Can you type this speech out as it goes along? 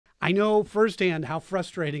I know firsthand how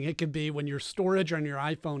frustrating it can be when your storage on your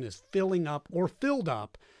iPhone is filling up or filled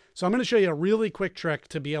up. So I'm going to show you a really quick trick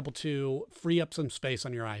to be able to free up some space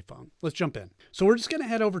on your iPhone. Let's jump in. So we're just going to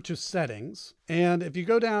head over to settings. And if you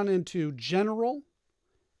go down into general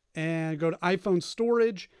and go to iPhone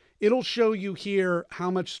storage, it'll show you here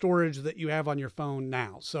how much storage that you have on your phone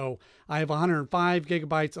now. So I have 105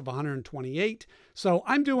 gigabytes of 128. So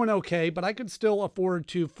I'm doing okay, but I could still afford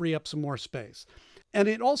to free up some more space. And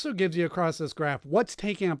it also gives you across this graph what's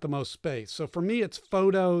taking up the most space. So for me, it's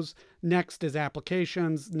photos. Next is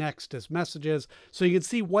applications. Next is messages. So you can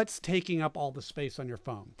see what's taking up all the space on your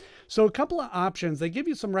phone. So a couple of options. They give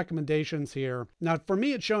you some recommendations here. Now, for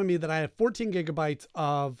me, it's showing me that I have 14 gigabytes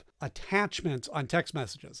of attachments on text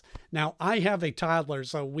messages. Now, I have a toddler,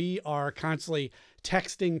 so we are constantly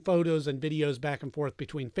texting photos and videos back and forth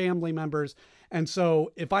between family members. And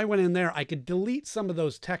so if I went in there, I could delete some of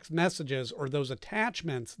those text messages or those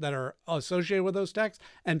attachments that are associated with those texts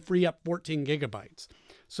and free up 14 gigabytes.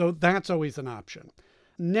 So that's always an option.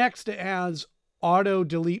 Next, it has auto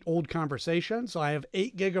delete old conversations. So I have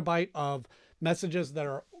 8 gigabyte of messages that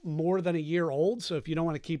are more than a year old. So if you don't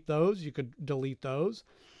want to keep those, you could delete those.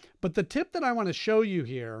 But the tip that I want to show you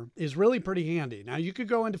here is really pretty handy. Now you could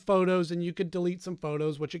go into photos and you could delete some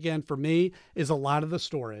photos, which again, for me is a lot of the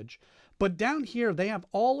storage. But down here, they have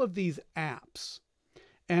all of these apps.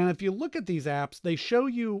 And if you look at these apps, they show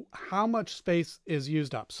you how much space is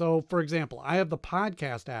used up. So for example, I have the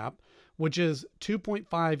podcast app, which is 2.5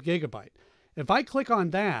 gigabyte. If I click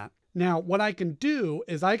on that, now what I can do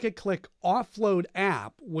is I could click offload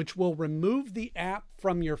app, which will remove the app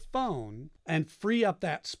from your phone and free up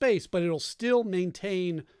that space, but it'll still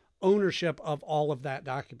maintain ownership of all of that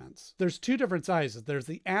documents. There's two different sizes. There's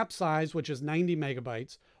the app size, which is 90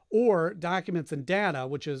 megabytes, or documents and data,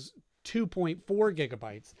 which is 2.4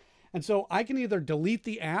 gigabytes. And so I can either delete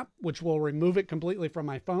the app, which will remove it completely from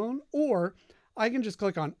my phone, or I can just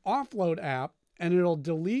click on offload app and it'll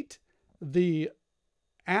delete the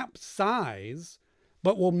app size,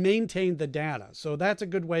 but will maintain the data. So that's a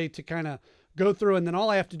good way to kind of go through, and then all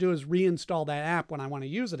I have to do is reinstall that app when I want to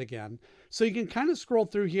use it again. So you can kind of scroll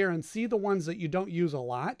through here and see the ones that you don't use a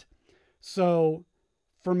lot. So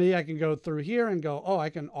for me, I can go through here and go, oh, I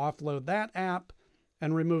can offload that app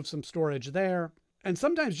and remove some storage there. And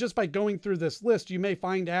sometimes just by going through this list, you may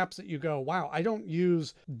find apps that you go, wow, I don't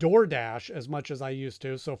use DoorDash as much as I used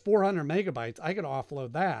to. So 400 megabytes, I could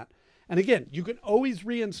offload that. And again, you can always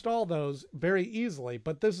reinstall those very easily,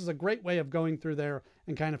 but this is a great way of going through there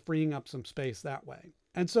and kind of freeing up some space that way.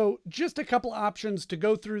 And so just a couple options to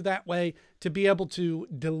go through that way to be able to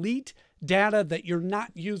delete data that you're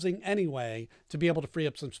not using anyway to be able to free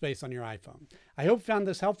up some space on your iPhone. I hope you found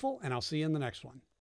this helpful, and I'll see you in the next one.